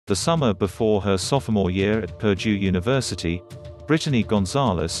The summer before her sophomore year at Purdue University, Brittany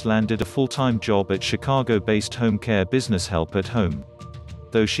Gonzales landed a full-time job at Chicago-based home care business Help at Home.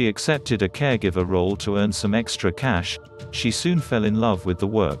 Though she accepted a caregiver role to earn some extra cash, she soon fell in love with the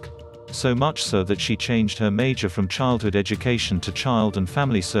work. So much so that she changed her major from childhood education to child and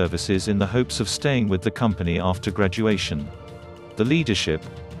family services in the hopes of staying with the company after graduation. The leadership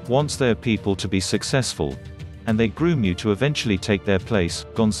wants their people to be successful, and they groom you to eventually take their place,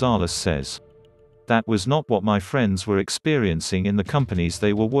 Gonzales says. That was not what my friends were experiencing in the companies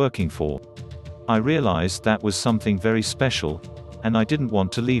they were working for. I realized that was something very special, and I didn't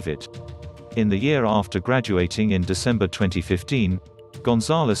want to leave it. In the year after graduating in December 2015,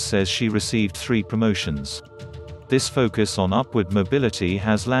 Gonzales says she received 3 promotions. This focus on upward mobility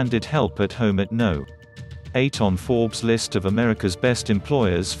has landed Help at Home at No. 8 on Forbes' list of America's best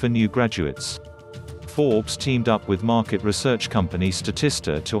employers for new graduates. Forbes teamed up with market research company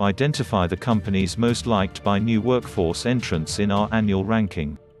Statista to identify the companies most liked by new workforce entrants in our annual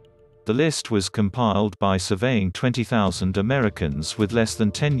ranking. The list was compiled by surveying 20,000 Americans with less than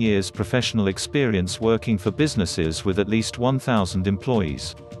 10 years professional experience working for businesses with at least 1,000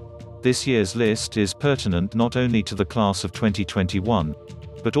 employees. This year's list is pertinent not only to the class of 2021,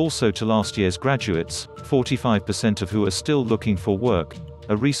 but also to last year's graduates, 45% of who are still looking for work,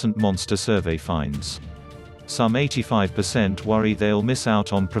 a recent Monster survey finds. Some 85% worry they'll miss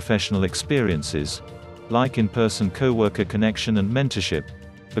out on professional experiences, like in-person co-worker connection and mentorship,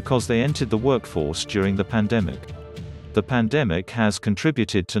 because they entered the workforce during the pandemic. The pandemic has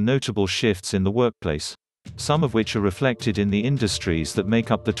contributed to notable shifts in the workplace, some of which are reflected in the industries that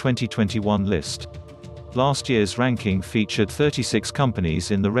make up the 2021 list. Last year's ranking featured 36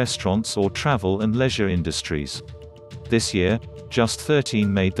 companies in the restaurants or travel and leisure industries. This year, just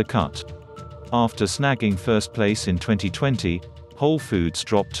 13 made the cut. After snagging first place in 2020, Whole Foods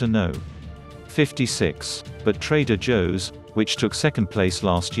dropped to No. 56, but Trader Joe's, which took second place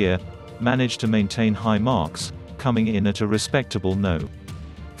last year, managed to maintain high marks, coming in at a respectable No.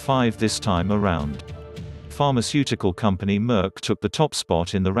 5 this time around. Pharmaceutical company Merck took the top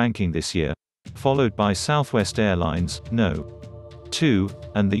spot in the ranking this year, followed by Southwest Airlines, No. 2,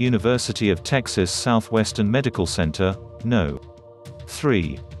 and the University of Texas Southwestern Medical Center, No.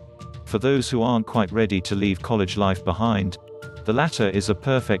 3. For those who aren't quite ready to leave college life behind, the latter is a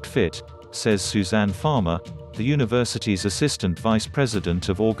perfect fit, says Suzanne Farmer, the university's Assistant Vice President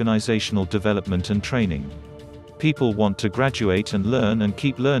of Organizational Development and Training. People want to graduate and learn and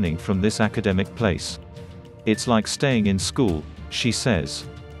keep learning from this academic place. It's like staying in school, she says.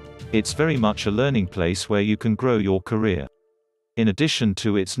 It's very much a learning place where you can grow your career. In addition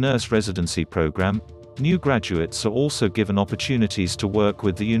to its nurse residency program, new graduates are also given opportunities to work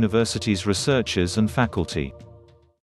with the university's researchers and faculty.